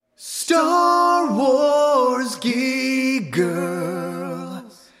Star Wars geek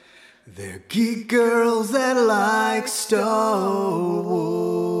girls. They're geek girls that like Star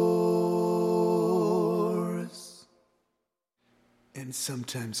Wars. And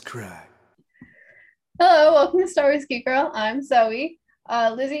sometimes cry. Hello, welcome to Star Wars Geek Girl. I'm Zoe.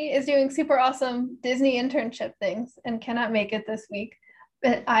 Lizzie is doing super awesome Disney internship things and cannot make it this week.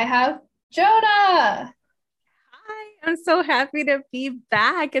 But I have Jonah. Hi, I'm so happy to be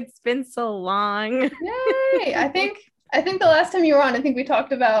back. It's been so long. Yay! I think the last time you were on, I think we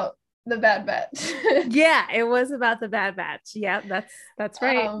talked about the Bad Batch. Yeah, it was about the Bad Batch. Yeah, that's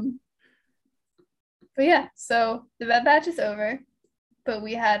right. But yeah, so the Bad Batch is over, but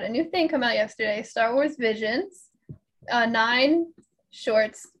we had a new thing come out yesterday, Star Wars Visions, 9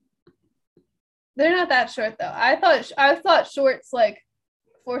 shorts. They're not that short though. I thought shorts like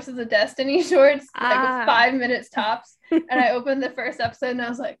Forces of Destiny shorts, like 5 minutes tops. And I opened the first episode and I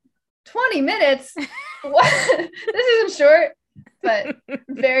was like, 20 minutes? What? This isn't short. But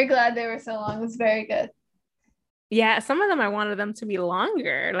very glad they were so long. It was very good. Yeah, some of them I wanted them to be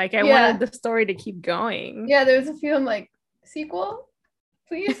longer. Like I wanted the story to keep going. Yeah, there was a few I'm like, sequel,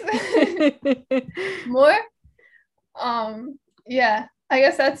 please. More? Yeah, I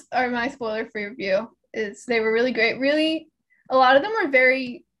guess that's my spoiler-free review. Is they were really great. Really, a lot of them were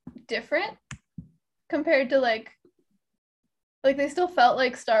very different compared to like they still felt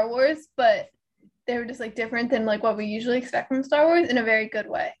like Star Wars, but they were just like different than like what we usually expect from Star Wars in a very good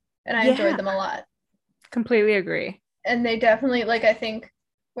way. And I enjoyed them a lot. Completely agree. And they definitely, like, I think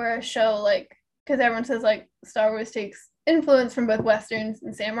we're a show, like, because everyone says like Star Wars takes influence from both Westerns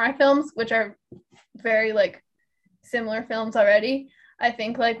and samurai films, which are very like similar films already. I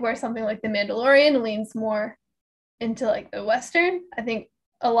think like where something like The Mandalorian leans more into like the Western, I think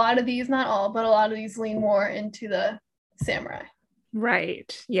a lot of these, not all, but a lot of these lean more into the samurai.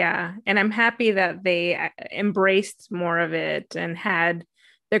 Right. Yeah. And I'm happy that they embraced more of it and had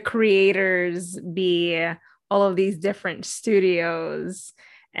the creators be all of these different studios.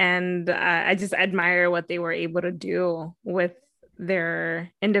 And I just admire what they were able to do with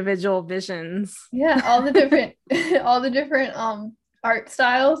their individual visions. Yeah, all the different art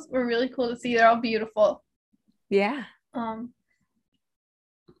styles were really cool to see. They're all beautiful. Yeah. Yeah.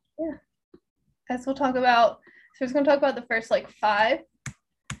 As we'll talk about, so we're just gonna talk about the first like 5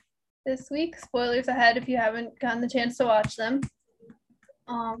 this week. Spoilers ahead if you haven't gotten the chance to watch them.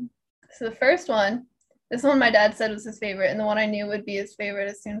 So the first one, this one my dad said was his favorite, and the one I knew would be his favorite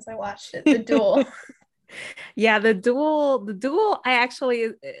as soon as I watched it, The Duel. Yeah, the duel I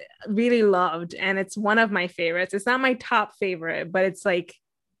actually really loved, and it's one of my favorites. It's not my top favorite, but it's like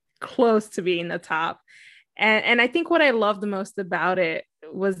close to being the top. And I think what I loved the most about it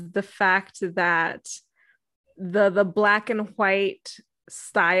was the fact that the black and white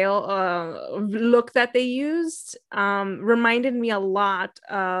style look that they used reminded me a lot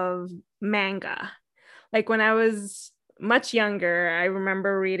of manga. Like when I was much younger, I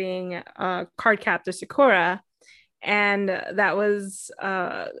remember reading Cardcaptor Sakura, and that was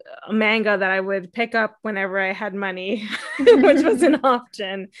a manga that I would pick up whenever I had money, which wasn't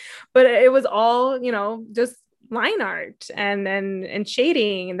often, but it was all, just line art and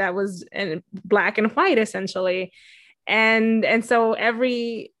shading that was in black and white essentially. And so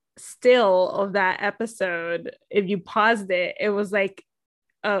every still of that episode, if you paused it, it was like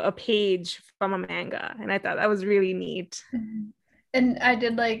a page from a manga, and I thought that was really neat. And I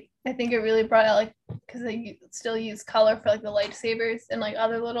did I think it really brought out because they still use color for like the lightsabers and like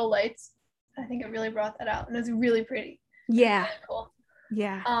other little lights. I think it really brought that out, and it was really pretty. Yeah, really cool.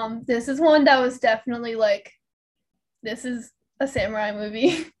 Yeah. This is one that was definitely like, this is a samurai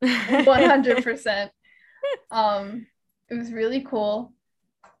movie, 100%. It was really cool.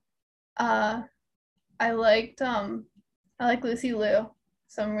 I like Lucy Liu.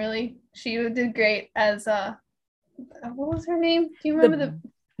 She did great as what was her name? Do you remember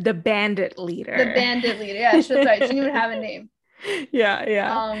the bandit leader? The bandit leader. Yeah, that's right. She didn't even have a name.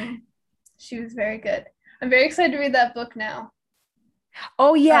 Yeah. She was very good. I'm very excited to read that book now.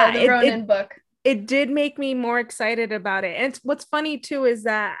 Oh yeah, the Ronin book. It did make me more excited about it. And what's funny too is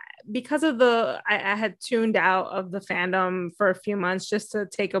that because of I had tuned out of the fandom for a few months just to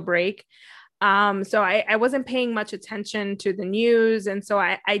take a break. So I wasn't paying much attention to the news. And so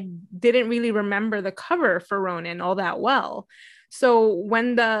I didn't really remember the cover for Ronin all that well. So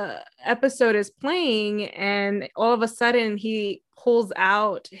when the episode is playing and all of a sudden he pulls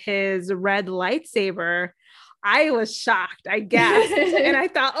out his red lightsaber, I was shocked. I gasped and I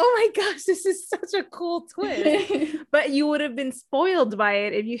thought, oh my gosh, this is such a cool twist. But you would have been spoiled by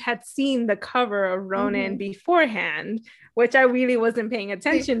it if you had seen the cover of Ronin beforehand, which I really wasn't paying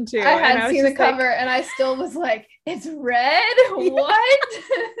attention to. I had seen the cover and I still was like, it's red? What?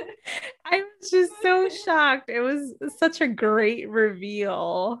 I was just so shocked. It was such a great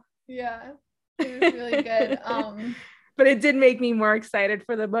reveal. Yeah, it was really good. But it did make me more excited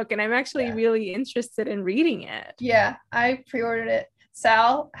for the book, and I'm actually really interested in reading it. Yeah, I pre-ordered it.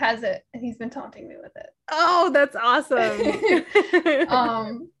 Sal has it, and he's been taunting me with it. Oh, that's awesome.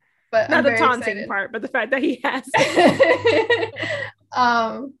 But not the taunting part, but the fact that he has it.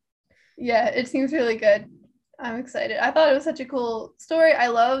 Yeah, it seems really good. I'm excited. I thought it was such a cool story. I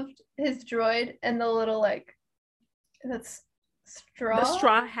loved his droid and the little that's straw. The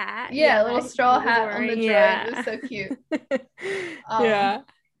straw hat. Yeah, a little straw hat on the droid. Yeah. It was so cute. Yeah.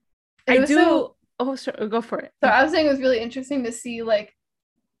 I do. Oh, sure. Go for it. So I was saying it was really interesting to see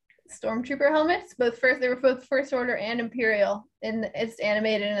stormtrooper helmets, they were both First Order and Imperial, and it's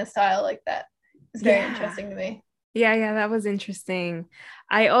animated in a style like that. It's very interesting to me. Yeah, that was interesting.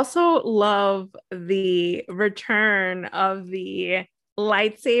 I also love the return of the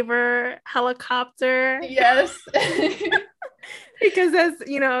lightsaber helicopter. Yes. Because as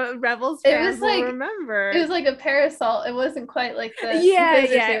you know, Rebels fans will remember. It was like a parasol. It wasn't quite like the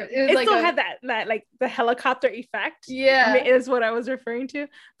It still had that like the helicopter effect. Yeah, is what I was referring to.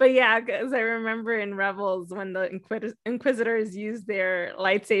 But yeah, because I remember in Rebels when the Inquisitors used their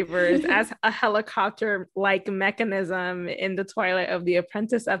lightsabers as a helicopter-like mechanism in the Twilight of the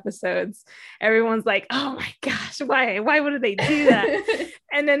Apprentice episodes, everyone's like, "Oh my gosh, why would they do that?"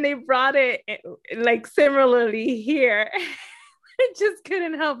 And then they brought it like similarly here. I just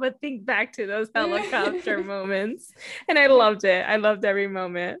couldn't help but think back to those helicopter moments, and I loved it. I loved every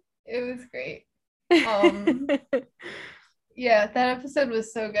moment. It was great. Yeah, that episode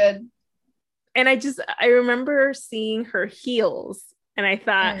was so good. And I remember seeing her heels, and I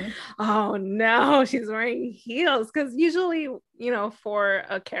thought, oh no, she's wearing heels, because usually, for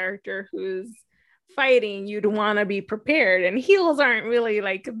a character who's fighting, you'd want to be prepared, and heels aren't really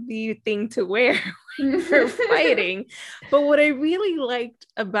like the thing to wear for fighting. But what I really liked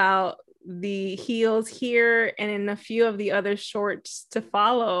about the heels here and in a few of the other shorts to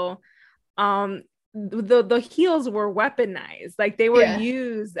follow, the heels were weaponized, like they were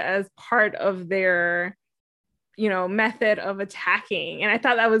used as part of their method of attacking, and I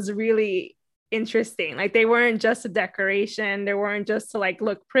thought that was really interesting. Like they weren't just a decoration, they weren't just to like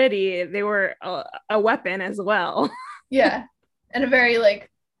look pretty, they were a weapon as well. Yeah, and a very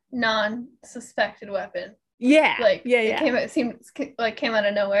non-suspected weapon. It came out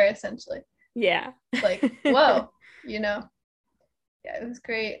of nowhere essentially. Whoa. Yeah, it was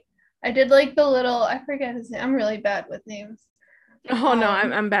great. I did like the little, I forget his name, I'm really bad with names. No,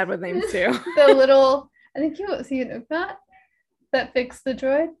 I'm bad with names too. The little, I think he an Ugnaught that fixed the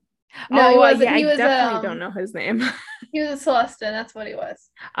droid. No, he wasn't. I definitely don't know his name. He was a Celestin, that's what he was.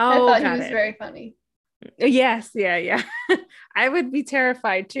 Oh, I thought he was very funny. Yes, yeah. I would be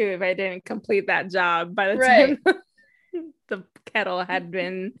terrified too if I didn't complete that job by the time the kettle had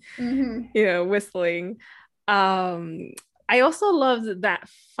been, whistling. I also loved that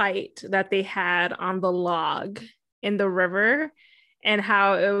fight that they had on the log in the river, and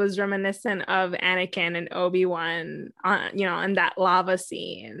how it was reminiscent of Anakin and Obi-Wan, in that lava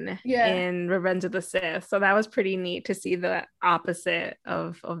scene in Revenge of the Sith. So that was pretty neat to see the opposite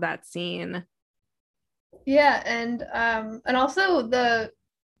of that scene. Yeah, and also the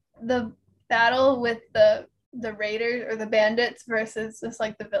battle with the raiders or the bandits versus just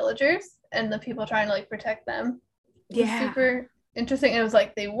like the villagers and the people trying to like protect them. Yeah, super interesting. It was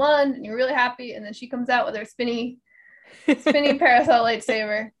like they won, and you're really happy, and then she comes out with her spinny parasol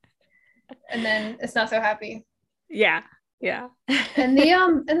lightsaber, and then it's not so happy. Yeah. And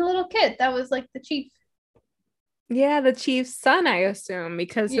the little kid that was like the chief. Yeah, the chief's son, I assume,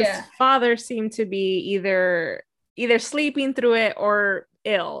 because his father seemed to be either sleeping through it or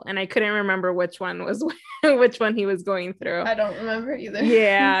ill, and I couldn't remember which one he was going through. I don't remember either.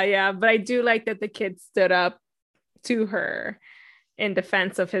 Yeah, but I do like that the kid stood up to her in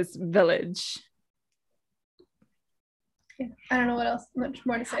defense of his village. I don't know what else much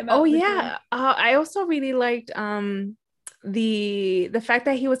more to say about. I also really liked the fact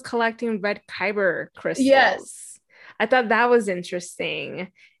that he was collecting red kyber crystals. Yes, I thought that was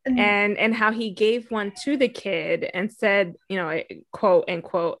interesting. And how he gave one to the kid and said, quote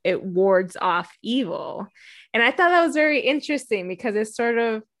unquote, it wards off evil. And I thought that was very interesting because it sort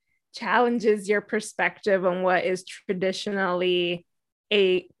of challenges your perspective on what is traditionally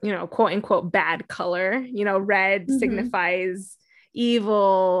a, quote unquote bad color. Red signifies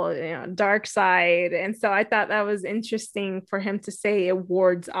evil, dark side. And so I thought that was interesting for him to say it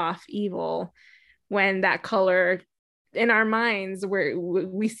wards off evil, when that color in our minds, where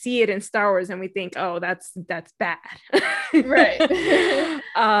we see it in Star Wars and we think, oh, that's bad. Right.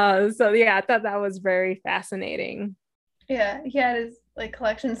 So yeah, I thought that was very fascinating. Yeah, he had his like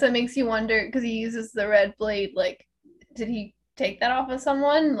collection, so it makes you wonder, because he uses the red blade, like, did he take that off of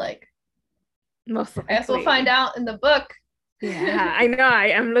someone? Like, most likely. I guess we'll find out in the book. Yeah, I know. I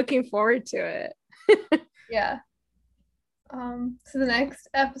am looking forward to it. Yeah. So the next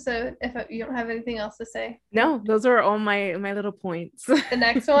episode, if you don't have anything else to say. No, those are all my little points. The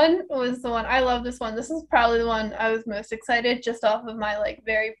next one was the one, I love this one. This is probably the one I was most excited, just off of my like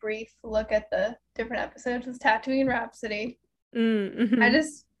very brief look at the different episodes, was Tatooine Rhapsody. Mm-hmm.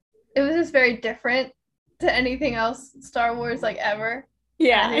 It was just very different to anything else Star Wars like ever.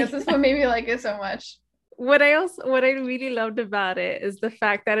 Yeah. I think this is what made me like it so much. What I really loved about it is the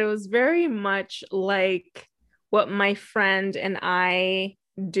fact that it was very much like what my friend and I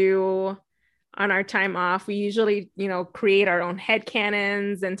do on our time off. We usually, create our own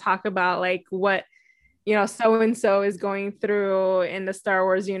headcanons and talk about like what, so-and-so is going through in the Star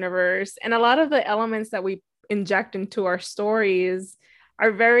Wars universe. And a lot of the elements that we inject into our stories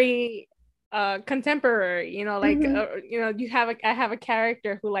are very contemporary, I have a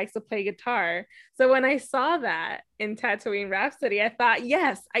character who likes to play guitar. So when I saw that in Tatooine Rhapsody, I thought,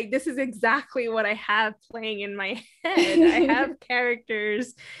 yes, this is exactly what I have playing in my head. I have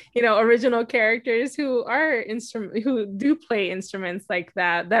characters, original characters who do play instruments like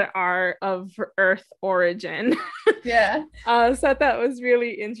that are of Earth origin. Yeah. So I thought it was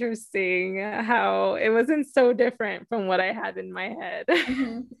really interesting how it wasn't so different from what I had in my head.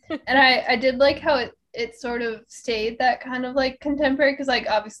 And I did like how it sort of stayed that kind of like contemporary, because like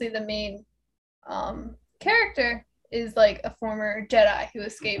obviously the main character is like a former Jedi who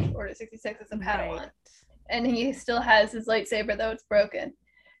escaped Order 66 as a Padawan. Right. And he still has his lightsaber, though it's broken.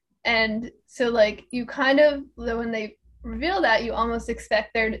 And so like you kind of, when they reveal that, you almost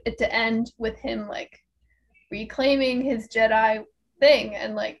expect it to end with him like reclaiming his Jedi thing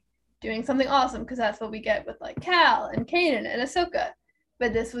and like doing something awesome, because that's what we get with like Cal and Kanan and Ahsoka.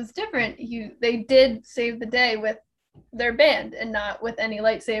 But this was different. They did save the day with their band and not with any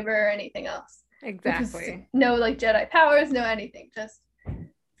lightsaber or anything else. Exactly. No like Jedi powers, no anything, just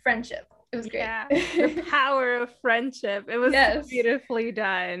friendship. It was great. Yeah, the power of friendship. It was beautifully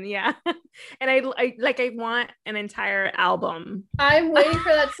done. Yeah. And I want an entire album. I'm waiting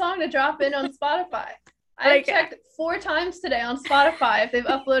for that song to drop in on Spotify. I checked 4 times today on Spotify if they've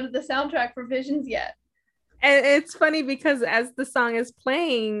uploaded the soundtrack for Visions yet. And it's funny because as the song is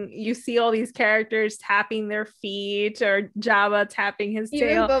playing, you see all these characters tapping their feet, or Jabba tapping his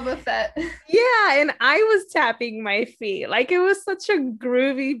tail. Even Boba Fett. Yeah, and I was tapping my feet. Like, it was such a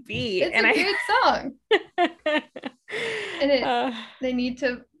groovy beat. It's a great song. And they need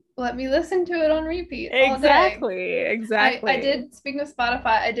to let me listen to it on repeat all day. Exactly. I did, speaking of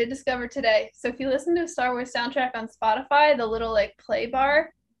Spotify, I did discover today. So if you listen to a Star Wars soundtrack on Spotify, the little like play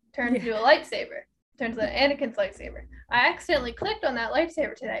bar turns into a lightsaber. Turns into Anakin's lightsaber. I accidentally clicked on that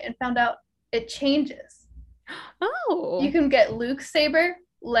lightsaber today and found out it changes. Oh. You can get Luke's saber,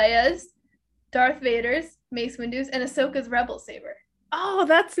 Leia's, Darth Vader's, Mace Windu's, and Ahsoka's rebel saber. Oh,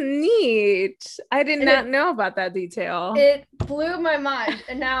 that's neat. I did not know about that detail. It blew my mind.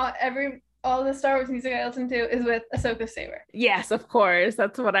 And now all the Star Wars music I listen to is with Ahsoka's saber. Yes, of course.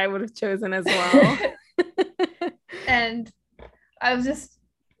 That's what I would have chosen as well. And I was just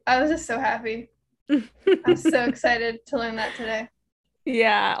so happy. I'm so excited to learn that today.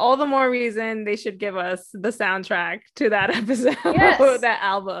 Yeah, all the more reason they should give us the soundtrack to that episode, that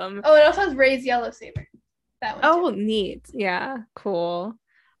album. Oh, it also has Rey's yellow saber. That one. Oh, neat. Yeah, cool.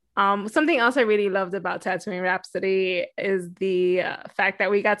 Something else I really loved about Tatooine Rhapsody is the fact that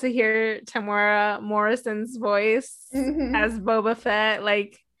we got to hear Tamora Morrison's voice as Boba Fett.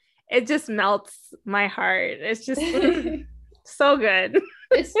 Like, it just melts my heart. It's just so good.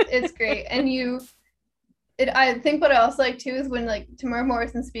 It's great. And I think what I also like too is when like Tamora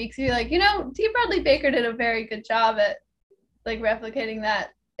Morrison speaks, you're like, T. Bradley Baker did a very good job at like replicating that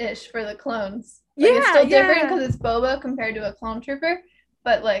ish for the clones. Like, it's still different because it's Boba compared to a clone trooper,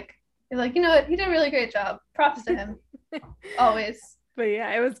 but like you're like, you know what, he did a really great job. Props to him. Always. But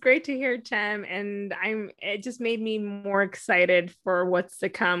yeah, it was great to hear Tem, and it just made me more excited for what's to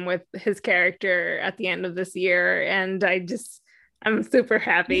come with his character at the end of this year, and I'm super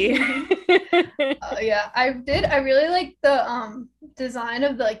happy. Yeah, I really like the design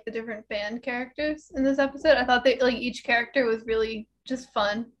of the different fan characters in this episode. I thought that like each character was really just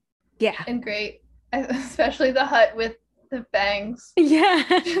fun Yeah. and great. Especially the hut with the bangs. Yeah.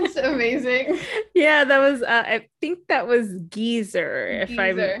 Just amazing. Yeah, that was I think that was Geezer.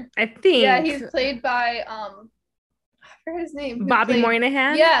 I think. Yeah, he's played by I forget his name. Bobby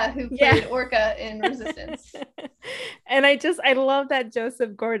Moynihan. Yeah, who played Orca in Resistance. And I love that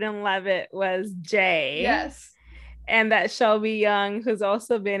Joseph Gordon-Levitt was Jay. Yes. And that Shelby Young, who's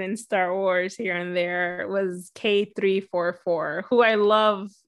also been in Star Wars here and there, was K344, who I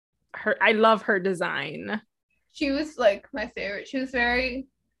love her design. She was like my favorite. She was very,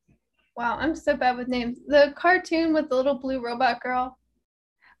 wow, I'm so bad with names. The cartoon with the little blue robot girl.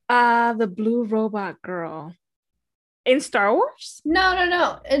 The blue robot girl. In Star Wars?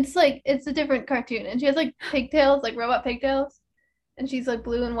 No. It's a different cartoon. And she has like pigtails, like robot pigtails. And she's like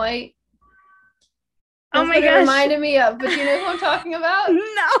blue and white. That's what it reminded me of. But you know who I'm talking about? No.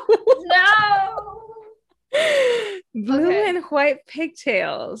 Blue and white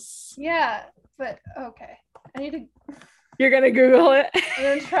pigtails. Yeah, but okay. I need to. You're gonna Google it. I'm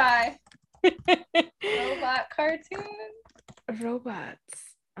gonna try. Robot cartoon.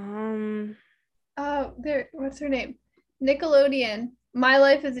 Robots. Oh, there. What's her name? Nickelodeon. My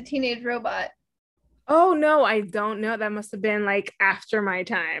Life as a Teenage Robot. Oh no, I don't know. That must have been like after my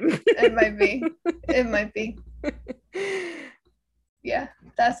time. It might be. It might be. Yeah,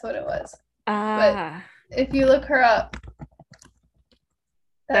 that's what it was. But if you look her up,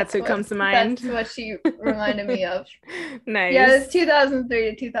 that's who comes to mind. That's what she reminded me of. Nice. Yeah, it's 2003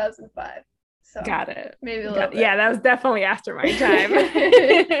 to 2005. So got it. Maybe a little bit. Yeah, that was definitely after my time.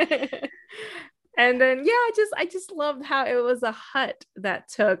 And then I just loved how it was a hut that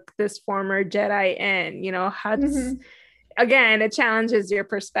took this former Jedi in. You know, huts again, it challenges your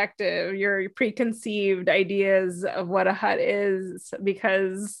perspective, your preconceived ideas of what a hut is,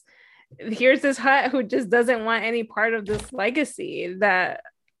 because here's this hut who just doesn't want any part of this legacy that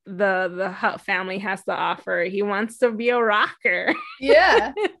the Hutt family has to offer. He wants to be a rocker.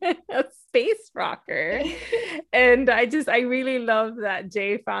 Yeah. A space rocker. And I really love that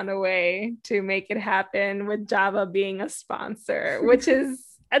Jay found a way to make it happen with Jabba being a sponsor, which is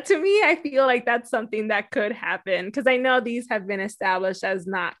to me, I feel like that's something that could happen, because I know these have been established as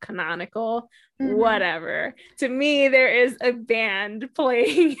not canonical. Whatever. To me, there is a band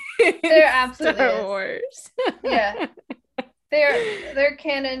playing there absolutely Star Wars. Yeah. They're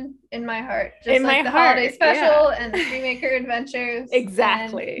canon in my heart. Just in like my the heart, Holiday Special and the Freemaker Adventures.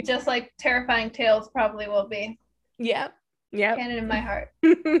 Exactly. And just like Terrifying Tales probably will be. Yep. Canon in my heart.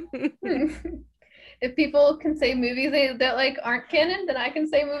 If people can say movies that like aren't canon, then I can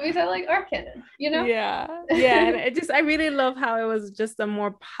say movies that like are canon, you know? Yeah. And I really love how it was just a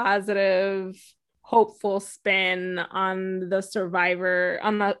more positive, hopeful spin on the survivor,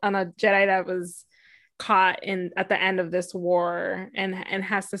 on a Jedi that was caught at the end of this war and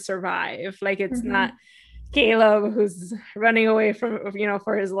has to survive. Like, it's not Caleb who's running away from,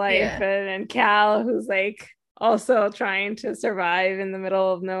 for his life, and Cal who's like also trying to survive in the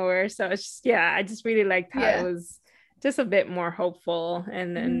middle of nowhere. So it's just, I just really liked how it was just a bit more hopeful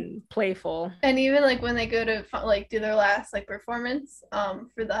and playful. And even like when they go to like do their last like performance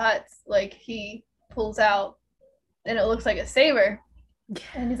for the Hutts, like he pulls out and it looks like a saber.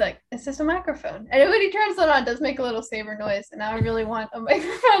 And he's like, it's just a microphone. And when he turns it on, it does make a little saber noise. And now I really want a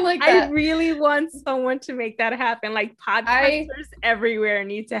microphone like that. I really want someone to make that happen. Like, podcasters everywhere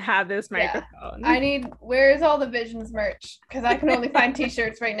need to have this microphone. Where's all the Visions merch? Because I can only find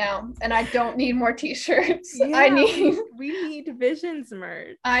t-shirts right now. And I don't need more t-shirts. Yeah, we need Visions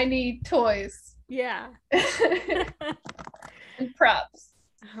merch. I need toys. Yeah. And props.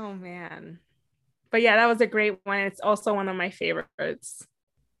 Oh, man. But yeah, that was a great one. It's also one of my favorites.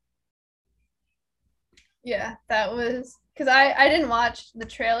 Yeah, that was because I didn't watch the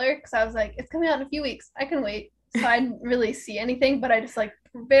trailer because I was like, it's coming out in a few weeks. I can wait. So I didn't really see anything, but I just like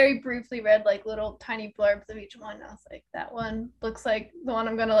very briefly read like little tiny blurbs of each one. I was like, that one looks like the one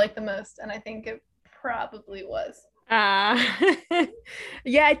I'm going to like the most. And I think it probably was.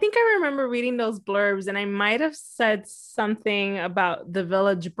 Yeah, I think I remember reading those blurbs, and I might have said something about The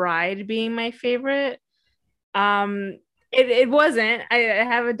Village Bride being my favorite. It wasn't. I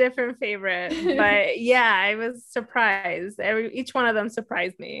have a different favorite, but yeah, I was surprised. Each one of them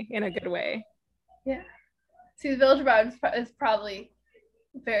surprised me in a good way. Yeah. See, The Village Bride is probably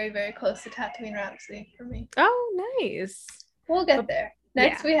very, very close to Tatooine Rhapsody for me. Oh, nice. We'll get there.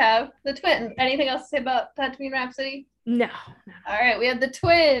 Next, we have the twins. Anything else to say about Tatooine Rhapsody? No. All right, we have the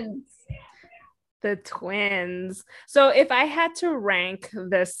twins. The twins. So if I had to rank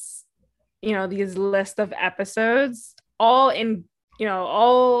this, these list of episodes, all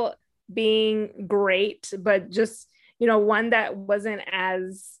being great, but just, one that wasn't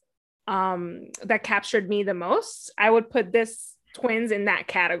as that captured me the most, I would put this Twins in that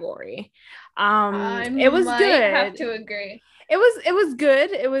category. I It was might good. have to agree. It was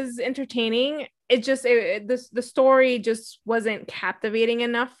good. It was entertaining. The story just wasn't captivating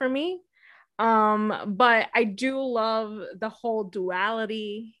enough for me. But I do love the whole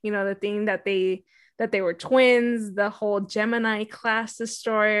duality, the thing that they were twins, the whole Gemini class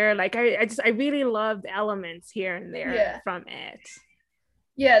destroyer. Like I really loved elements here and there from it.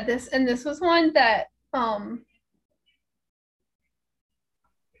 Yeah, this was one that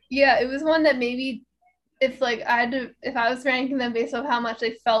it was one that maybe if I was ranking them based off how much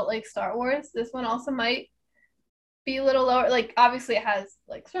they felt like Star Wars, this one also might be a little lower. Like obviously it has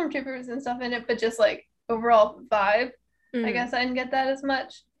like stormtroopers and stuff in it, but just like overall vibe, I guess I didn't get that as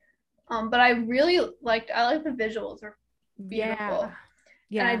much. But I really liked the visuals were beautiful.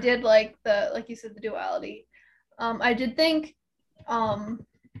 Yeah. And I did like like you said, the duality. I did think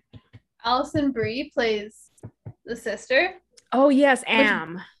Alison Brie plays the sister. Oh yes,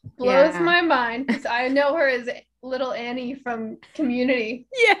 Am. Blows my mind because I know her as little Annie from Community.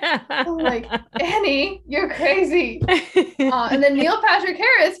 Yeah. I'm like, Annie, you're crazy. And then Neil Patrick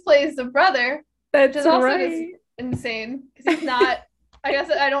Harris plays the brother. That's which is also right. Insane because he's not. I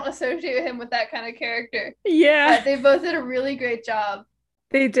guess I don't associate him with that kind of character. Yeah. But they both did a really great job.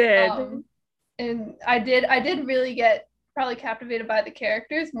 They did. And I did really get probably captivated by the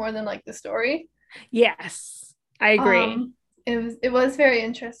characters more than like the story. Yes, I agree. It was very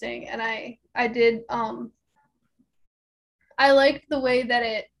interesting, and I did I liked the way that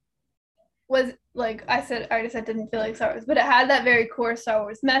it was, like I already said didn't feel like Star Wars, but it had that very core Star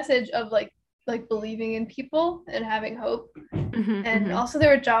Wars message of like believing in people and having hope. Also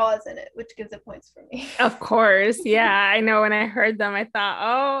there were Jawas in it, which gives it points for me. Of course. Yeah, I know. When I heard them, I thought,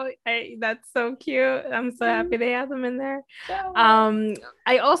 oh, that's so cute. I'm so happy they have them in there.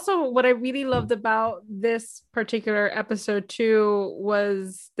 I also, what I really loved about this particular episode too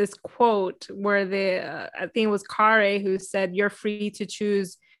was this quote where I think it was Kare who said, "You're free to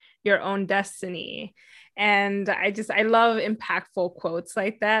choose your own destiny." And I love impactful quotes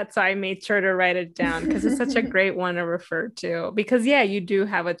like that. So I made sure to write it down because it's such a great one to refer to, because you do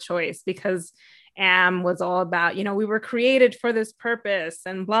have a choice, because Am was all about, we were created for this purpose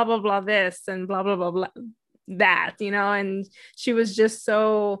and blah, blah, blah, this and blah, blah, blah, blah, that, and she was just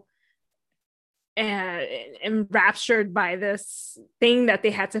so enraptured by this thing that they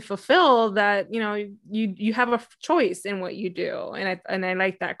had to fulfill, that you have a choice in what you do, and I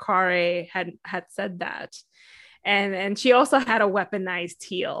like that Kare had said that, and she also had a weaponized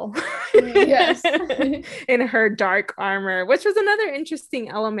heel yes in her dark armor, which was another interesting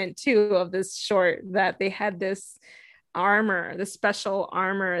element too of this short, that they had this armor, this special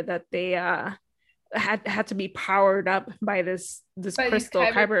armor that they had to be powered up by this crystal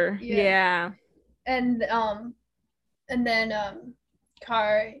kyber. Yeah. And then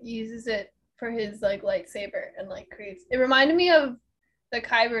Car uses it for his like lightsaber and like creates. It reminded me of the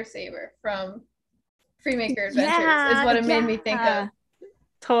Kyber saber from Freemaker Adventures. Is what it made me think of.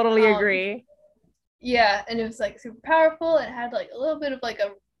 Totally agree. Yeah, and it was like super powerful. And it had like a little bit of like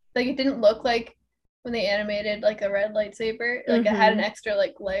it didn't look like when they animated like a red lightsaber. Like it had an extra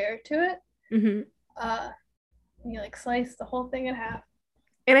like layer to it. You like slice the whole thing in half.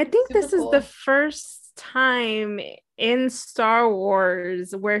 And I think this is the first time in Star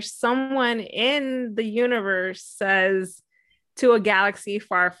Wars where someone in the universe says "to a galaxy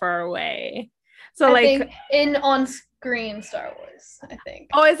far, far away." So I think in on-screen Star Wars, I think.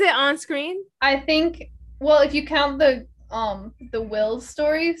 Oh, is it on screen? I think, well, if you count the Will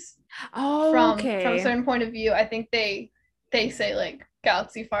stories from a certain point of view, I think they say like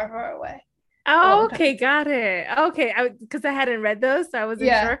galaxy far, far away. Oh, okay, got it. Okay, because I hadn't read those, so I wasn't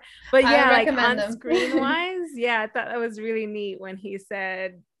sure. But like on screen wise, I thought that was really neat when he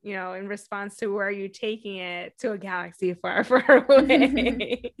said, in response to "where are you taking it?" "to a galaxy far, far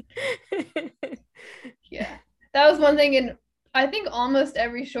away." Yeah, that was one thing, and I think almost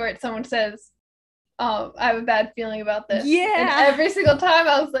every short someone says, "I have a bad feeling about this." Yeah, and every single time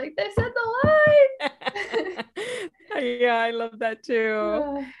I was like, "They said the line." Yeah, I love that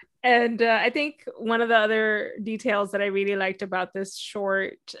too. And I think one of the other details that I really liked about this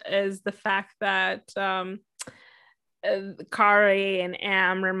short is the fact that Kare and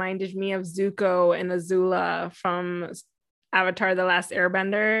Am reminded me of Zuko and Azula from Avatar: The Last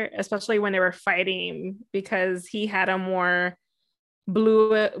Airbender, especially when they were fighting, because he had a more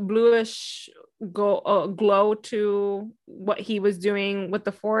bluish glow to what he was doing with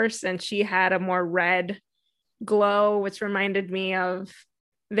the Force, and she had a more red glow, which reminded me of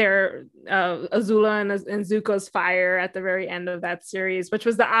their Azula and Zuko's fire at the very end of that series, which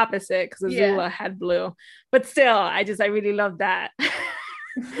was the opposite because Azula had blue. But still, I really love that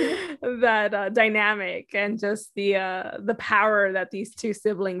that dynamic and just the power that these two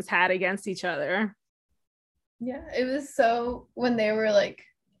siblings had against each other. Yeah, it was so when they were like,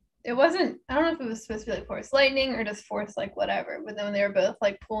 it wasn't, I don't know if it was supposed to be like force lightning or just force like whatever, but then when they were both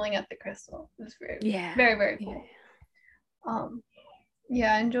like pulling at the crystal, it was very, very, very cool.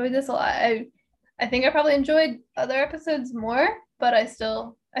 Yeah, I enjoyed this a lot. I think I probably enjoyed other episodes more, but I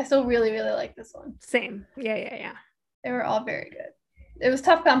still really, really like this one. Same. Yeah. They were all very good. It was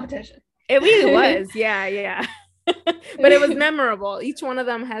tough competition. It really was. Yeah. But it was memorable. Each one of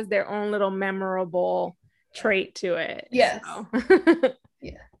them has their own little memorable trait to it. Yes. So.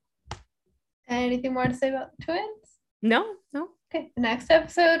 Yeah. Anything more to say about the twins? No. Okay. The next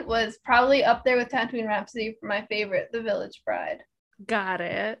episode was probably up there with Tatooine Rhapsody for my favorite, The Village Bride. Got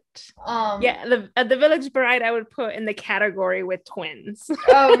it. Yeah, the Village Bride I would put in the category with twins.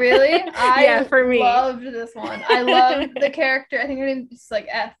 Oh, really? Yeah, for me. I loved this one. I loved the character. I think her name is like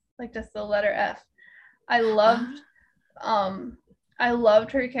F, like just the letter F. I loved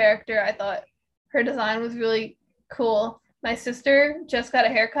her character. I thought her design was really cool. My sister just got a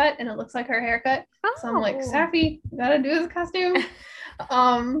haircut and it looks like her haircut. Oh. So I'm like, Safi, you gotta do this costume.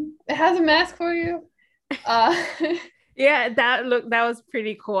 It has a mask for you. Yeah, that was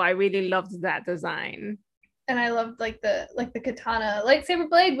pretty cool. I really loved that design. And I loved like the katana lightsaber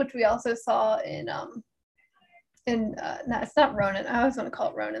blade, which we also saw in no, it's not Ronin. I always want to call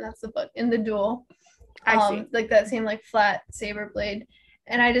it Ronin. That's the book in the Duel. I see. Like that same like flat saber blade.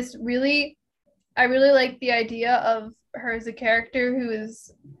 And I really like the idea of her as a character who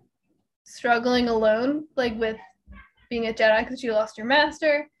is struggling alone, like with being a Jedi because she lost her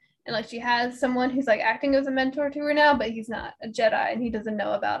master. And like she has someone who's like acting as a mentor to her now, but he's not a Jedi and he doesn't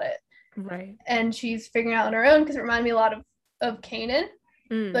know about it. Right. And she's figuring out on her own because it reminded me a lot of Kanan.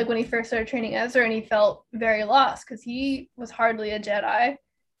 Like when he first started training Ezra and he felt very lost because he was hardly a Jedi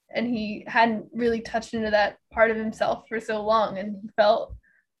and he hadn't really touched into that part of himself for so long. And he felt,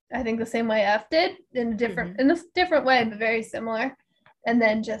 I think, the same way F did in a different way, but very similar. And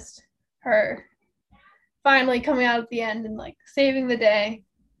then just her finally coming out at the end and like saving the day.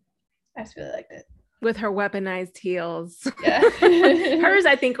 I just really liked it. With her weaponized heels. Yeah. Hers,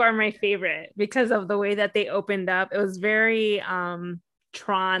 I think, are my favorite because of the way that they opened up. It was very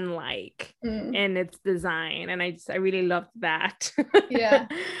Tron-like in its design. And I really loved that. Yeah.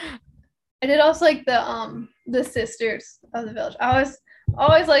 I did also like the sisters of the village. I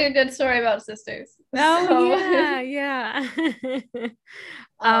always like a good story about sisters. Yeah.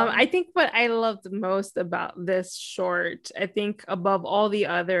 I think what I loved most about this short, I think above all the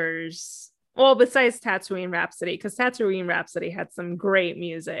others, well, besides Tatooine Rhapsody, because Tatooine Rhapsody had some great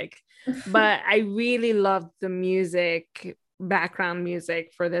music, but I really loved the background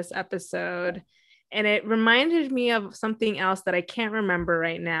music for this episode. And it reminded me of something else that I can't remember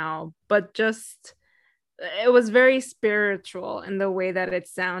right now, but just it was very spiritual in the way that it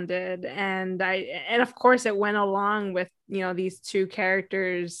sounded. And of course it went along with, these two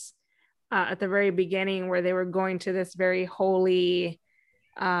characters at the very beginning where they were going to this very holy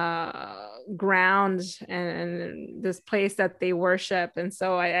ground and this place that they worship. And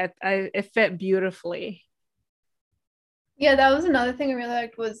so it fit beautifully. Yeah, that was another thing I really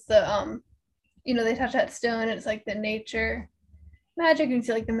liked was the, they touch that stone and it's like the nature magic and you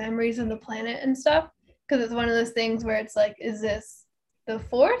see like the memories of the planet and stuff. Because it's one of those things where it's like, is this the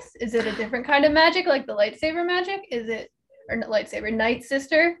Force? Is it a different kind of magic, like the lightsaber magic? Is it, or not lightsaber, Night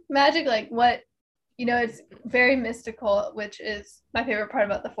Sister magic? Like what, it's very mystical, which is my favorite part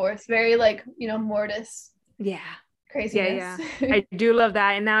about the Force. Very like, Mortis. Yeah. Craziness. Yeah. I do love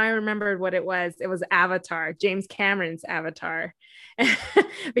that. And now I remembered what it was. It was Avatar, James Cameron's Avatar.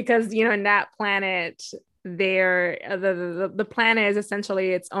 Because, in that planet, the planet is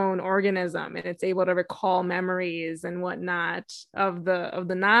essentially its own organism and it's able to recall memories and whatnot of the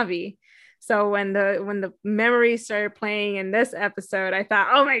Na'vi. So when the memories started playing in this episode, I thought,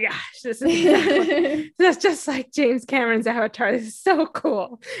 oh my gosh, this is that's just like James Cameron's Avatar. This is so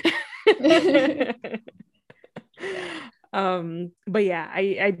cool. But yeah,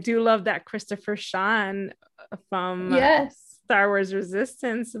 I do love that Christopher Sean from Star Wars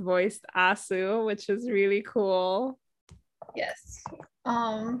Resistance voiced Asu, which is really cool. Yes.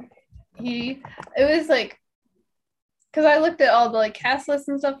 It was like, because I looked at all the like cast lists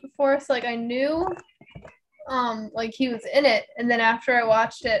and stuff before, so like I knew like he was in it, and then after I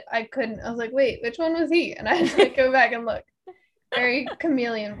watched it, I was like, wait, which one was he? And I had to like go back and look. Very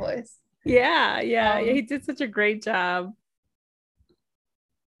chameleon voice. Yeah, he did such a great job.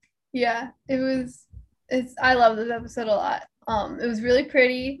 Yeah, I love this episode a lot. It was really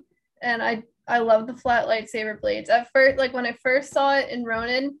pretty, and I love the flat lightsaber blades. At first, like when I first saw it in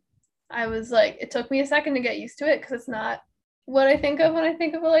Ronin, I was like, it took me a second to get used to it because it's not what I think of when I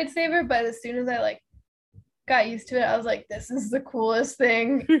think of a lightsaber. But as soon as I like got used to it, I was like, this is the coolest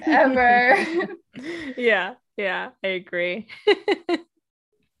thing ever. Yeah, I agree.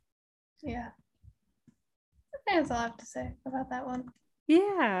 Yeah. I think that's all I have to say about that one.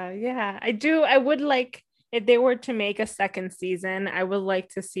 Yeah, I would like, if they were to make a second season, I would like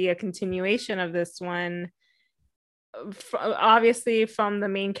to see a continuation of this one. Obviously from the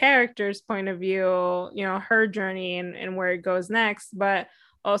main character's point of view, you know, her journey and where it goes next, but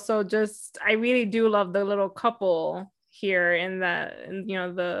also just I really do love the little couple here in you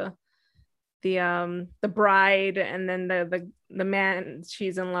know, the bride and then the man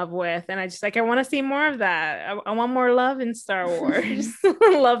she's in love with, and I just like, I want to see more of that. I want more love in Star Wars.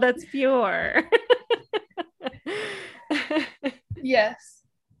 Love that's pure. Yes,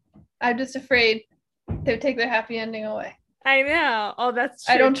 I'm just afraid they would take their happy ending away. I know. Oh, that's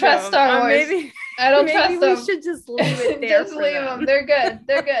true. I don't trust Star Wars. Maybe I don't trust them. Maybe we should just leave it there. Just leave them. They're good.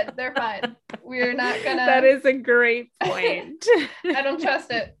 They're good. They're fine. We're not gonna. That is a great point. I don't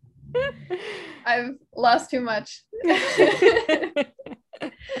trust it. I've lost too much.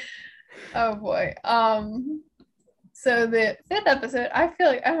 Oh boy. So the 5th episode, I feel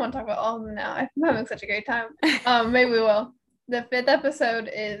like I want to talk about all of them now. I'm having such a great time. Maybe we will. The 5th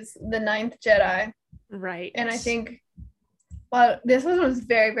episode is The Ninth Jedi. Right. And I think, well, this one was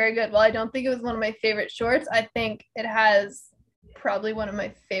very, very good. Well, I don't think it was one of my favorite shorts. I think it has probably one of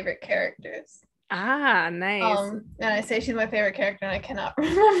my favorite characters. Ah, nice. And I say she's my favorite character, and I cannot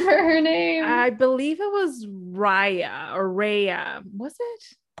remember her name. I believe it was Raya or Raya. Was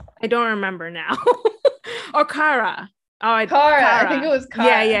it? I don't remember now. Or Kara. Oh, Kara. I think it was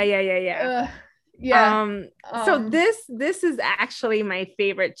Kara. Yeah. Yeah. So this is actually my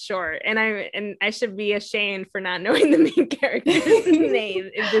favorite short, and I should be ashamed for not knowing the main character's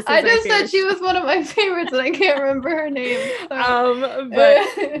name. I just said she was one of my favorites, and I can't remember her name. So.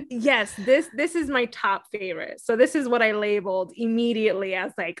 But yes, this is my top favorite. So this is what I labeled immediately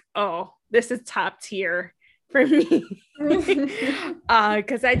as like, oh, this is top tier for me.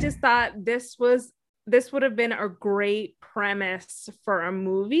 Because I just thought this would have been a great premise for a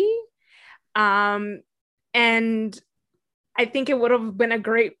movie. And I think it would have been a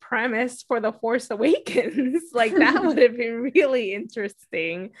great premise for The Force Awakens. Like that would have been really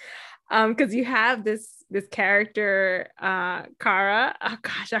interesting. Because you have this character, Kara. Oh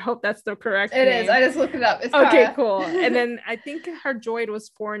gosh, I hope that's the correct name. It is. I just looked it up. It's okay, Kara. Cool. And then I think her droid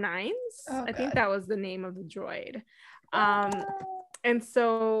was 49s. Oh, I think that was the name of the droid. And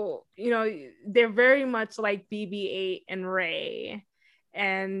so, you know, they're very much like BB-8 and Rey.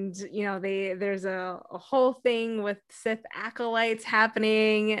 And you know, there's a whole thing with Sith acolytes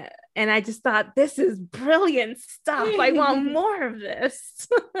happening, and I just thought, this is brilliant stuff. I want more of this.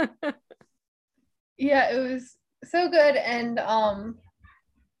 Yeah, it was so good. And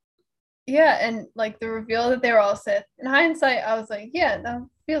yeah, and like the reveal that they were all Sith. In hindsight, I was like, yeah, that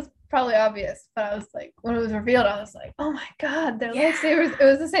feels probably obvious, but I was like, when it was revealed, I was like, oh my god, their lightsabers. It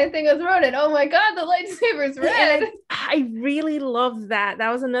was the same thing as Ronin. Oh my god, the lightsaber's red. I really loved that.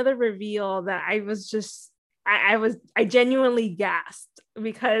 That was another reveal that I was just I genuinely gasped,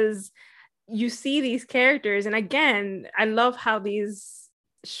 because you see these characters, and again, I love how these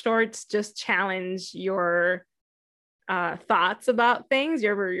shorts just challenge your thoughts about things,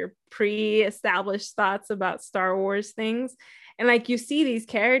 your pre-established thoughts about Star Wars things. And like, you see these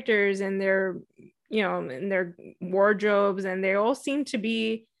characters and their, you know, in their wardrobes, and they all seem to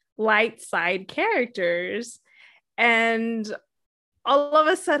be light side characters, and all of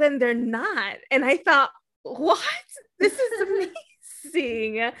a sudden they're not. And I thought, what? This is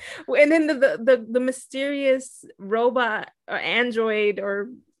amazing. And then the mysterious robot or android, or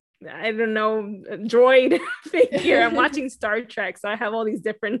I don't know, droid figure. I'm watching Star Trek, so I have all these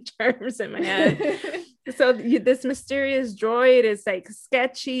different terms in my head. So this mysterious droid is like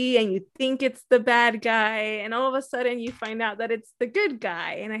sketchy, and you think it's the bad guy, and all of a sudden you find out that it's the good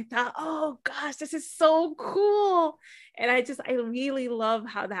guy. And I thought, oh gosh, this is so cool. And I really love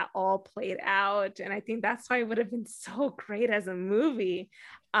how that all played out. And I think that's why it would have been so great as a movie.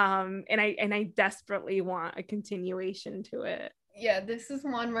 And I desperately want a continuation to it. Yeah, this is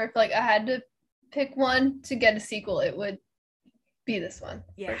one where if like I had to pick one to get a sequel, it would be this one.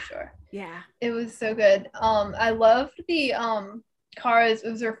 Yeah, for sure. Yeah, it was so good. I loved the Kara's,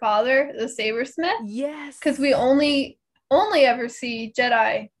 it was her father, the sabersmith. Yes, because we only ever see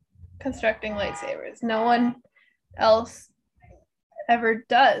Jedi constructing lightsabers. No one else ever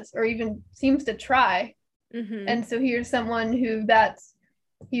does or even seems to try. Mm-hmm. And so here's someone who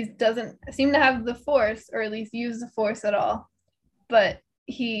he doesn't seem to have the Force, or at least use the Force at all, but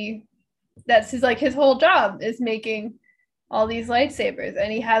that's his whole job is making all these lightsabers,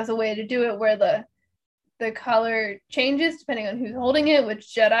 and he has a way to do it where the color changes depending on who's holding it,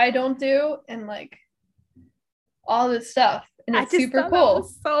 which Jedi don't do, and like all this stuff. And it's super cool. That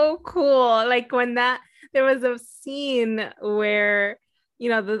was so cool. Like when there was a scene where, you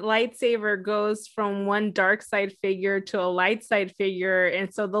know, the lightsaber goes from one dark side figure to a light side figure.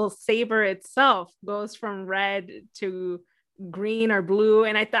 And so the saber itself goes from red to green or blue.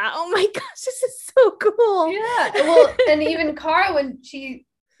 And I thought, oh my gosh, this is so cool. Yeah. Well, and even Cara, when she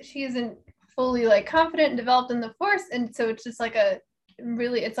isn't fully like confident and developed in the Force. And so it's just like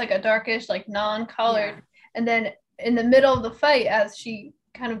it's like a darkish, like non-colored. Yeah. And then in the middle of the fight, as she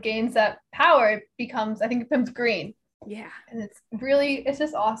kind of gains that power, it becomes green. Yeah. And it's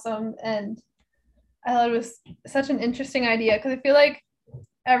just awesome. And I thought it was such an interesting idea, because I feel like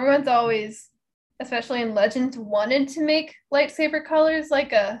everyone's always, especially in Legends, wanted to make lightsaber colors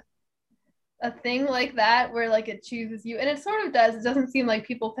like a thing like that, where like it chooses you. And it sort of does. It doesn't seem like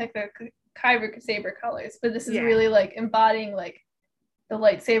people pick their kyber saber colors, but this is really like embodying like the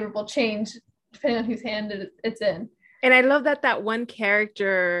lightsaber will change depending on whose hand it's in. And I love that one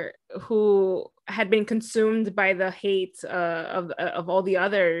character who had been consumed by the hate of all the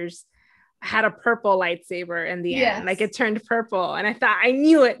others had a purple lightsaber in the end. Like it turned purple. And I thought, I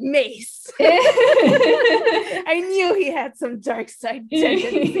knew it, Mace. I knew he had some dark side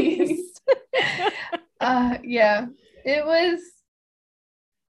tendencies. Yeah. It was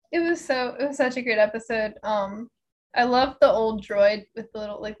such a great episode. I love the old droid with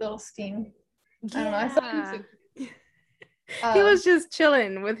the little steam. Yeah. I don't know. I thought he was just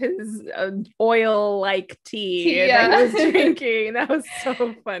chilling with his oil-like tea that he was drinking. That was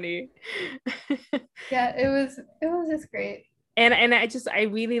so funny. Yeah, it was just great. And I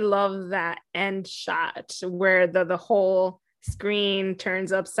really love that end shot where the whole screen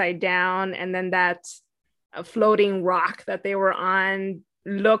turns upside down, and then that floating rock that they were on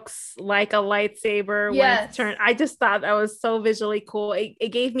looks like a lightsaber when it's turned. I just thought that was so visually cool.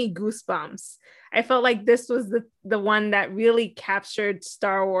 It gave me goosebumps. I felt like this was the one that really captured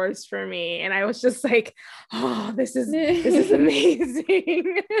Star Wars for me, and I was just like, oh, this is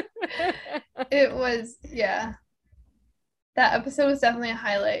amazing. It was, yeah. That episode was definitely a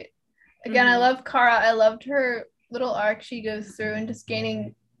highlight. Again, I love Cara. I loved her little arc she goes through and just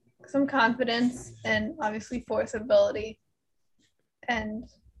gaining some confidence and obviously Force ability. And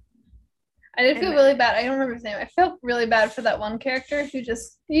I did feel really bad. I don't remember his name. I felt really bad for that one character who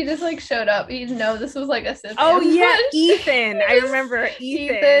just like showed up. He didn't know this was like a Sith. Oh yeah, Ethan. I remember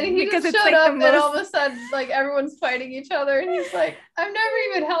Ethan. He because just showed up and all of a sudden like everyone's fighting each other, and he's like, I've never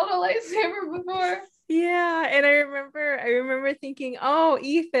even held a lightsaber before. Yeah, and I remember thinking, oh,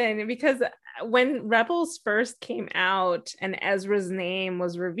 Ethan, because when Rebels first came out and Ezra's name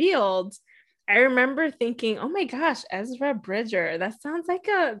was revealed, I remember thinking, oh my gosh, Ezra Bridger, that sounds like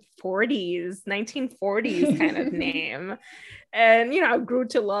a 1940s kind of name. And, you know, I grew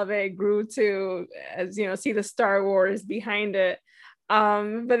to love it, grew to, as you know, see the Star Wars behind it.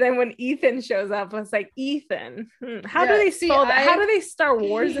 But then when Ethan shows up, I was like, Ethan, how do they spell that? How do they Star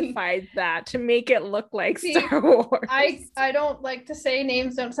Warsify that to make it look like Star Wars? I don't like to say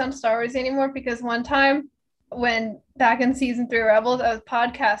names don't sound Star Wars anymore, because one time when back in season 3 Rebels, I was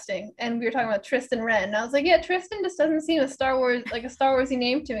podcasting and we were talking about Tristan Wren. And I was like, yeah, Tristan just doesn't seem a Star Warsy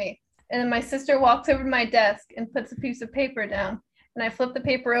name to me. And then my sister walks over to my desk and puts a piece of paper down, and I flip the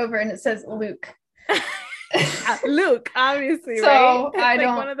paper over and it says Luke. Luke, obviously, so right?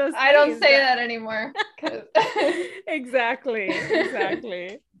 I don't say that anymore. Exactly.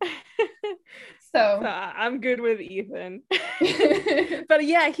 So I'm good with Ethan. But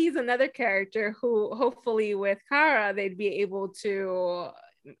yeah, he's another character who hopefully with Cara they'd be able to,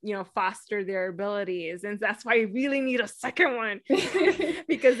 you know, foster their abilities, and that's why you really need a second one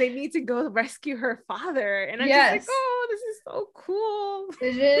because they need to go rescue her father. And I'm just like, oh, this is so cool.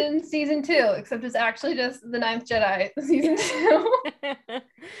 Vision season 2, except it's actually just the 9th Jedi season 2.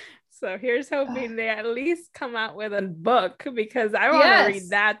 So here's hoping they at least come out with a book, because I want to read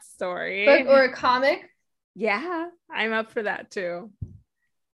that story. Book or a comic. Yeah, I'm up for that too.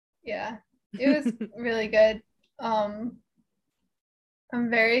 Yeah, it was really good. I'm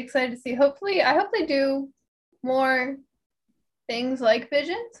very excited to see. I hope they do more things like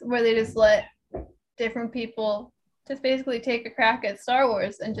Visions, where they just let different people just basically take a crack at Star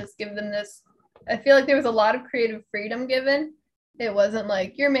Wars and just give them this. I feel like there was a lot of creative freedom given. It wasn't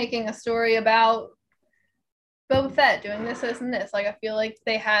like you're making a story about Boba Fett doing this, this, and this. Like, I feel like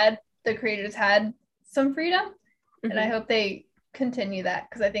the creators had some freedom, and I hope they continue that,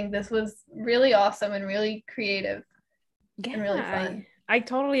 because I think this was really awesome and really creative and really fun. I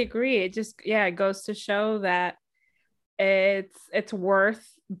totally agree. It just, it goes to show that it's worth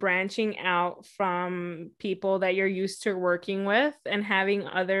branching out from people that you're used to working with and having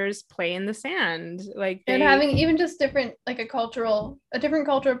others play in the sand, and having even just different, like a different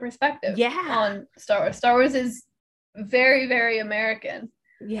cultural perspective on Star Wars. Star Wars is very, very American.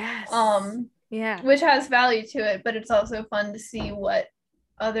 Yes. Which has value to it, but it's also fun to see what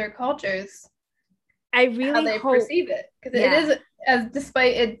other cultures, how they perceive it, because it is, as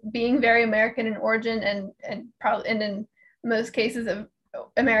despite it being very American in origin and probably and in most cases of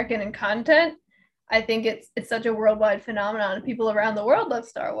American in content, I think it's such a worldwide phenomenon, and people around the world love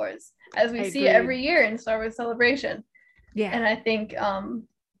Star Wars, as we see every year in Star Wars Celebration. And I think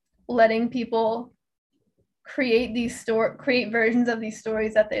letting people create versions of these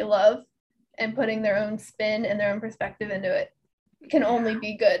stories that they love and putting their own spin and their own perspective into it can only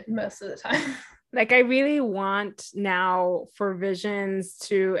be good most of the time. Like, I really want now for Visions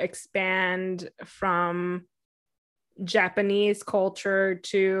to expand from Japanese culture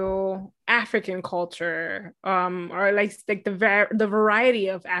to African culture, or like the variety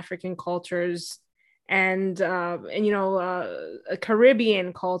of African cultures, and a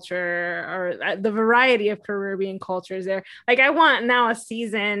Caribbean culture, or the variety of Caribbean cultures there. Like, I want now a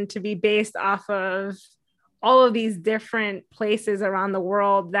season to be based off of all of these different places around the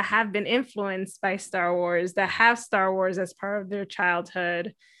world that have been influenced by Star Wars, that have Star Wars as part of their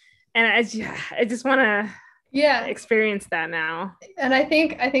childhood. And I just want to experience that now. And I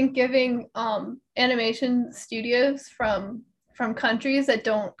think giving animation studios from countries that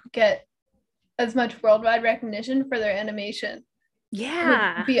don't get as much worldwide recognition for their animation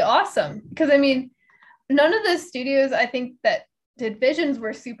would be awesome, because I mean, none of the studios I think that did Visions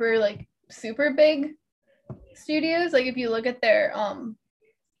were super big studios. Like, if you look at their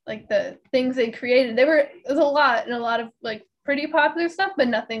like the things they created, there's a lot of like pretty popular stuff, but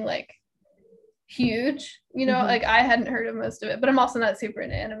nothing like huge, like I hadn't heard of most of it, but I'm also not super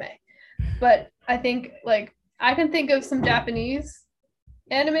into anime. But I think, like, I can think of some Japanese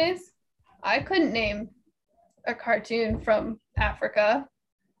animes. I couldn't name a cartoon from Africa,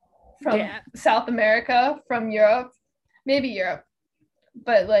 from South America, from Europe, maybe Europe,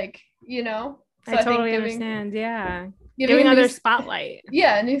 but like, so I totally understand. Giving another spotlight.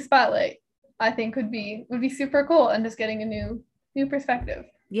 A new spotlight, I think would be super cool, and just getting a new perspective.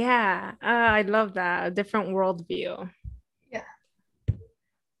 I love that. A different worldview.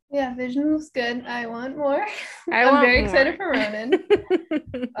 Vision was good. I want more. I'm very excited for Ronan.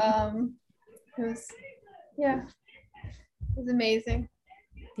 It was amazing.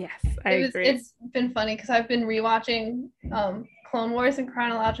 Yes, I agree. It's been funny because I've been rewatching Clone Wars in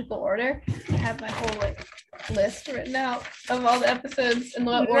chronological order. I have my whole list written out of all the episodes in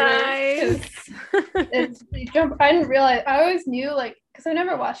what order. Nice. I didn't realize. I always knew, because I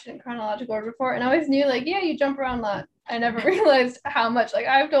never watched it in chronological order before, and I always knew you jump around a lot. I never realized how much. I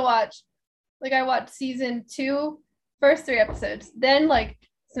have to watch. I watched season 2, first 3 episodes, then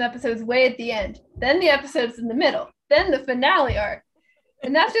some episodes way at the end, then the episodes in the middle, then the finale arc,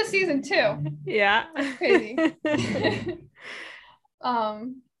 and that's just season 2. Yeah, that's crazy.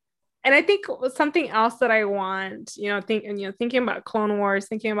 And I think something else that I want, thinking about Clone Wars,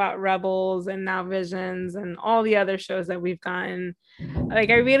 thinking about Rebels, and now Visions, and all the other shows that we've gotten, I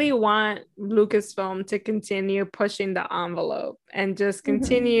really want Lucasfilm to continue pushing the envelope and just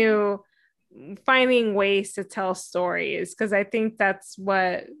continue finding ways to tell stories, because I think that's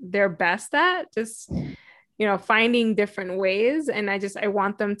what they're best at, just finding different ways. And I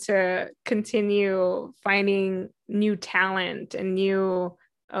want them to continue finding new talent and new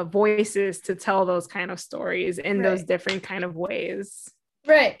voices to tell those kind of stories in those different kind of ways.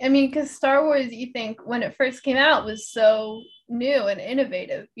 Right. I mean, because Star Wars, you think when it first came out, was so new and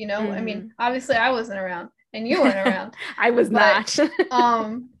innovative, I mean, obviously I wasn't around and you weren't around. I was not.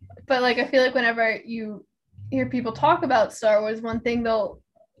 But I feel like whenever you hear people talk about Star Wars, one thing they'll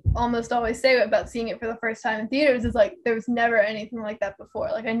almost always say about seeing it for the first time in theaters is there was never anything like that before.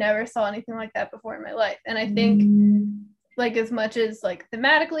 I never saw anything like that before in my life. And I think as much as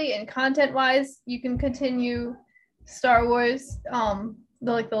thematically and content wise you can continue Star Wars,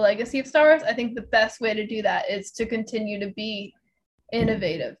 the legacy of Star Wars, I think the best way to do that is to continue to be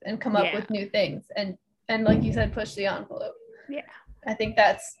innovative and come up with new things and like you said, push the envelope. I think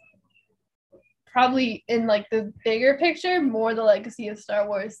that's probably in the bigger picture more the legacy of Star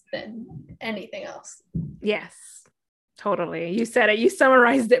Wars than anything else. Yes, totally. You said it. You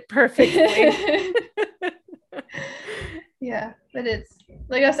summarized it perfectly. Yeah, but it's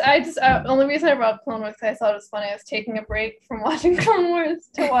like only reason I brought up Clone Wars because I thought it was funny. I was taking a break from watching Clone Wars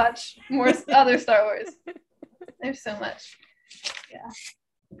to watch more other Star Wars. There's so much. Yeah.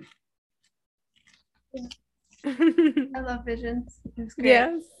 I love Visions. It was great.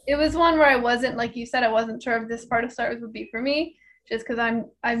 Yes. It was one where I wasn't, like you said, I wasn't sure if this part of Star Wars would be for me, just because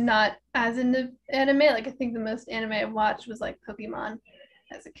I'm not as into anime. Like I think the most anime I watched was like Pokemon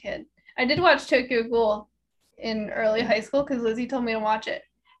as a kid. I did watch Tokyo Ghoul in early high school because Lizzie told me to watch it.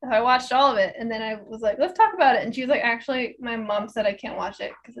 So I watched all of it, and then I was like, let's talk about it. And she was like, actually, my mom said I can't watch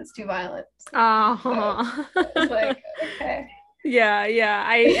it because it's too violent. Oh. So I was like, okay. Yeah.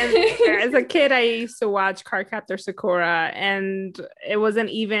 And as a kid, I used to watch Cardcaptor Sakura, and it wasn't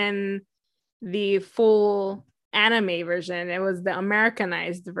even the full anime version. It was the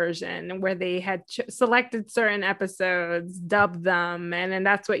Americanized version where they had selected certain episodes, dubbed them, and then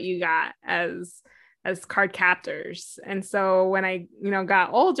that's what you got as card captors. And so when I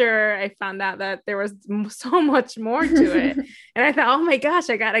got older, I found out that there was so much more to it. And I thought, oh my gosh,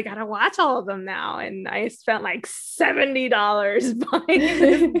 I gotta watch all of them now. And I spent like $70 buying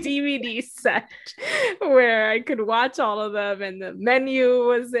this DVD set where I could watch all of them, and the menu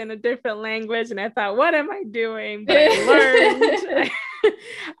was in a different language, and I thought, what am I doing? But I learned.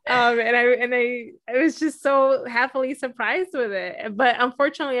 And I was just so happily surprised with it. But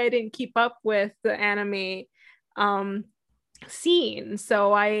unfortunately, I didn't keep up with the anime scene,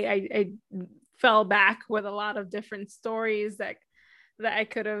 so I fell back with a lot of different stories that I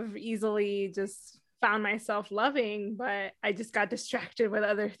could have easily just found myself loving, but I just got distracted with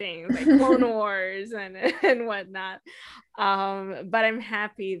other things like Clone Wars and whatnot. But I'm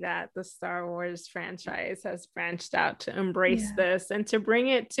happy that the Star Wars franchise has branched out to embrace this and to bring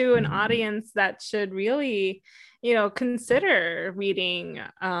it to an audience that should really, consider reading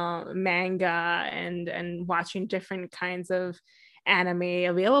manga and watching different kinds of anime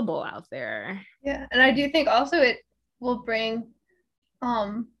available out there. Yeah, and I do think also it will bring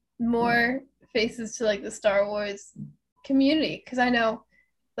more faces to like the Star Wars community, because I know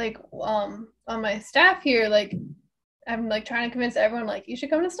like on my staff here, like I'm like trying to convince everyone like you should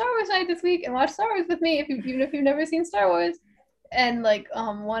come to Star Wars night this week and watch Star Wars with me even if you've never seen Star Wars. And like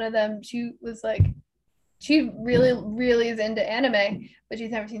one of them, she was like, she really is into anime, but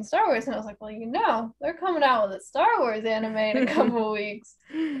she's never seen Star Wars. And I was like, well, they're coming out with a Star Wars anime in a couple of weeks,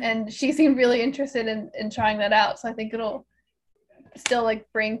 and she seemed really interested in trying that out. So I think it'll still like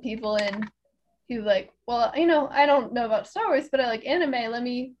bring people in who like, well, I don't know about Star Wars, but I like anime. Let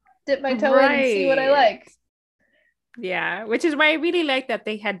me dip my toe in and see what I like. Yeah, which is why I really like that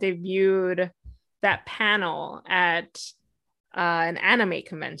they had debuted that panel at an anime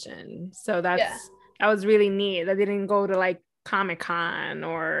convention. So that was really neat. That they didn't go to like Comic-Con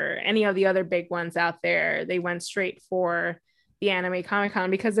or any of the other big ones out there. They went straight for the anime Comic-Con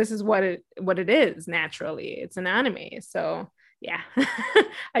because this is what it is naturally. It's an anime. So yeah,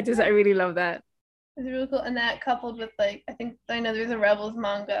 I really love that. It's really cool. And that coupled with like, I know there's a Rebels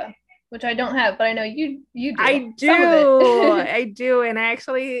manga, which I don't have, but I know you do. I do. I do. And I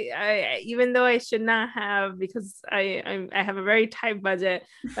actually, even though I should not have, because I have a very tight budget,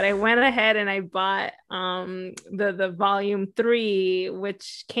 but I went ahead and I bought the volume 3,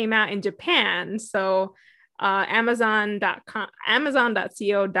 which came out in Japan. So amazon.co.jp,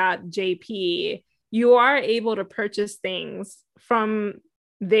 you are able to purchase things from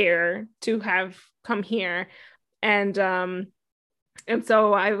there to have come here. And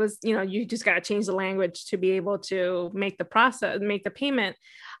so I was, you just got to change the language to be able to make the payment.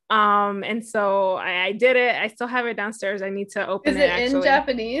 And so I did it. I still have it downstairs. I need to open it. Is it in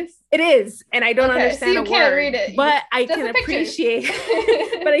Japanese? It is. And I don't understand so you can't read it. But I can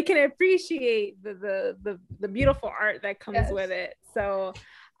appreciate the beautiful art that comes with it. So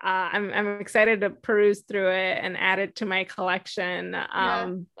I'm excited to peruse through it and add it to my collection.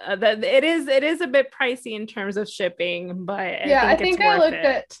 It is a bit pricey in terms of shipping, but I think I looked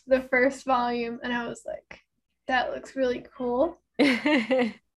at the first volume and I was like, that looks really cool.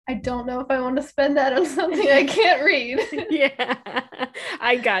 I don't know if I want to spend that on something I can't read. Yeah,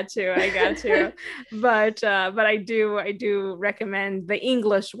 I got you. But I do recommend the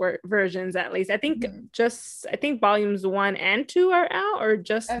English versions at least. I think volumes 1 and 2 are out, or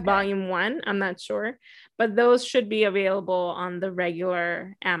just volume 1. I'm not sure, but those should be available on the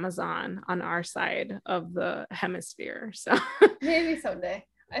regular Amazon on our side of the hemisphere. So maybe someday.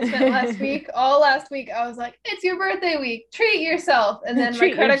 I spent all last week, I was like, it's your birthday week, treat yourself. And then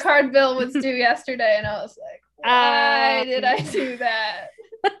my credit card bill was due yesterday. And I was like, why did I do that?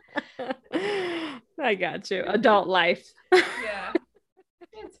 I got you. Adult life. Yeah,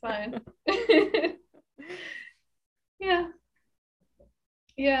 it's fine. Yeah.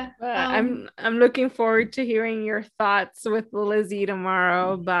 Yeah. I'm looking forward to hearing your thoughts with Lizzie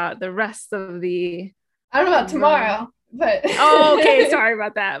tomorrow about the rest of the. I don't know about tomorrow, but oh, okay. Sorry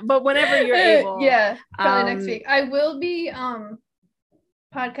about that. But whenever you're able. Yeah, probably next week. I will be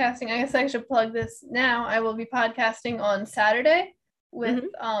podcasting. I guess I should plug this now. I will be podcasting on Saturday with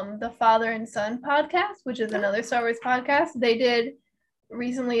the Father and Son podcast, which is another Star Wars podcast. They did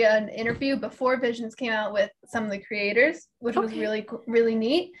recently an interview before Visions came out with some of the creators, which was really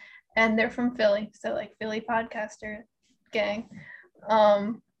neat. And they're from Philly, so like Philly podcaster gang.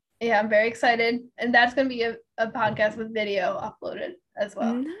 Yeah, I'm very excited, and that's gonna be a podcast with video uploaded as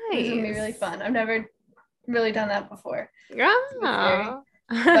well. Nice. It's gonna be really fun. I've never really done that before. Yeah.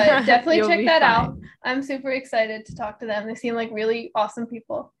 But definitely check that out. I'm super excited to talk to them. They seem like really awesome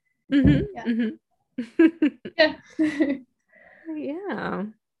people. Yeah. Yeah. Yeah.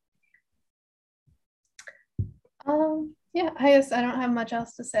 Yeah, I guess I don't have much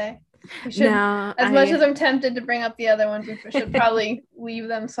else to say. We should, much as I'm tempted to bring up the other ones, we should probably leave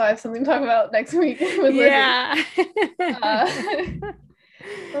them so I have something to talk about next week with Lizzie.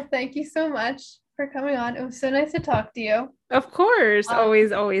 Well, thank you so much for coming on. It was so nice to talk to you. Of course.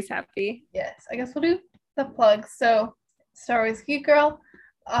 Always happy. Yes, I guess we'll do the plugs. So Star Wars Geek Girl.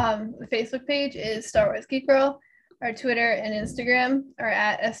 The Facebook page is Star Wars Geek Girl. Our Twitter and Instagram are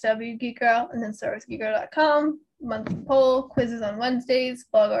at SW Geek Girl, and then StarWarsGeekGirl.com. Monthly poll, quizzes on Wednesdays,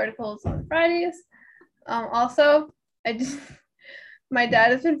 blog articles on Fridays. Also, my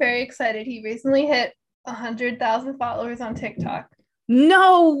dad has been very excited. He recently hit 100,000 followers on TikTok.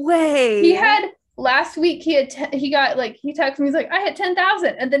 No way. He had last week. He texted me. He's like, I hit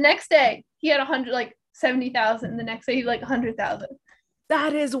 10,000, and the next day he had 70,000. The next day he 100,000.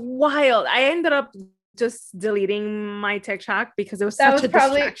 That is wild. I ended up just deleting my TikTok because it was such a distraction.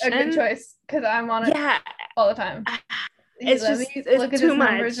 That was probably a good choice because I'm on it all the time. It's look at his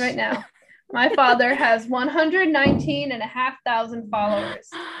numbers right now. My father has 119,500 followers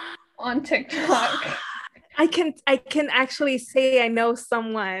on TikTok. I can actually say I know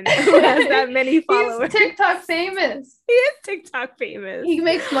someone who has that many followers. He's TikTok famous. He is TikTok famous. He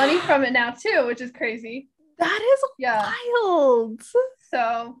makes money from it now too, which is crazy. That is wild.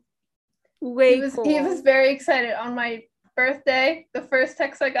 So he was very excited. On my birthday, the first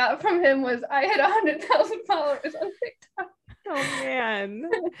text I got from him was, I had 100,000 followers on TikTok. Oh man.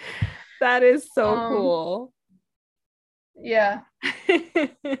 That is so cool. Yeah.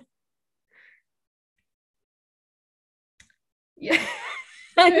 Yeah.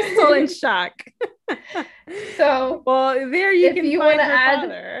 I'm still in shock. So there you can find your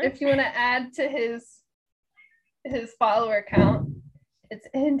father. If you want to add to his follower count, it's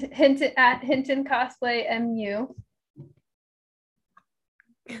at Hinton Cosplay MU.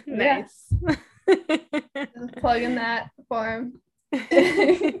 Nice. Yeah. Just plugging that for him.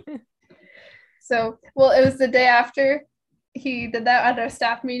 So, it was the day after he did that at our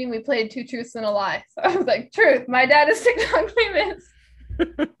staff meeting. We played Two Truths and a Lie. So I was like, truth, my dad is TikTok famous.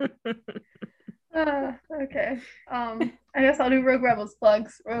 Okay. I guess I'll do Rogue Rebels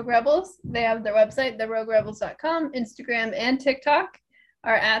plugs. Rogue Rebels, they have their website, theroguerebels.com. Instagram and TikTok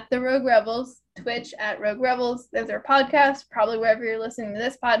are at The Rogue Rebels. Twitch at Rogue Rebels. There's their podcast, probably wherever you're listening to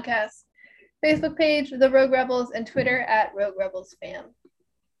this podcast. Facebook page, The Rogue Rebels, and Twitter at Rogue Rebels Fam.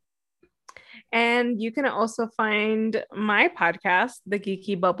 And you can also find my podcast, the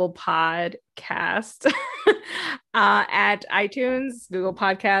Geeky Bubble Podcast, at iTunes, Google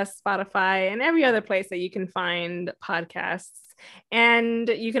Podcasts, Spotify, and every other place that you can find podcasts. And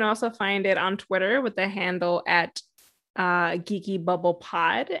you can also find it on Twitter with the handle at Geeky Bubble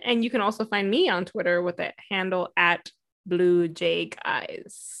Pod. And you can also find me on Twitter with the handle at Blue Jay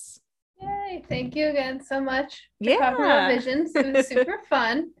Guys. Yay! Thank you again so much for talking about Visions. It was super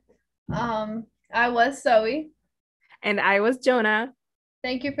fun. I was Zoe. And I was Jonah.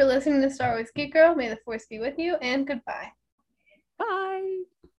 Thank you for listening to Star Wars Geek Girl. May the Force be with you, and goodbye. Bye.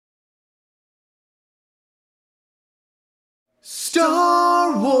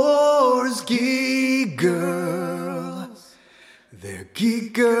 Star Wars Geek Girls. They're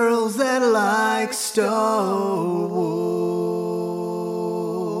geek girls that like Star Wars.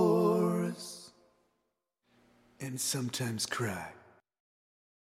 And sometimes cry.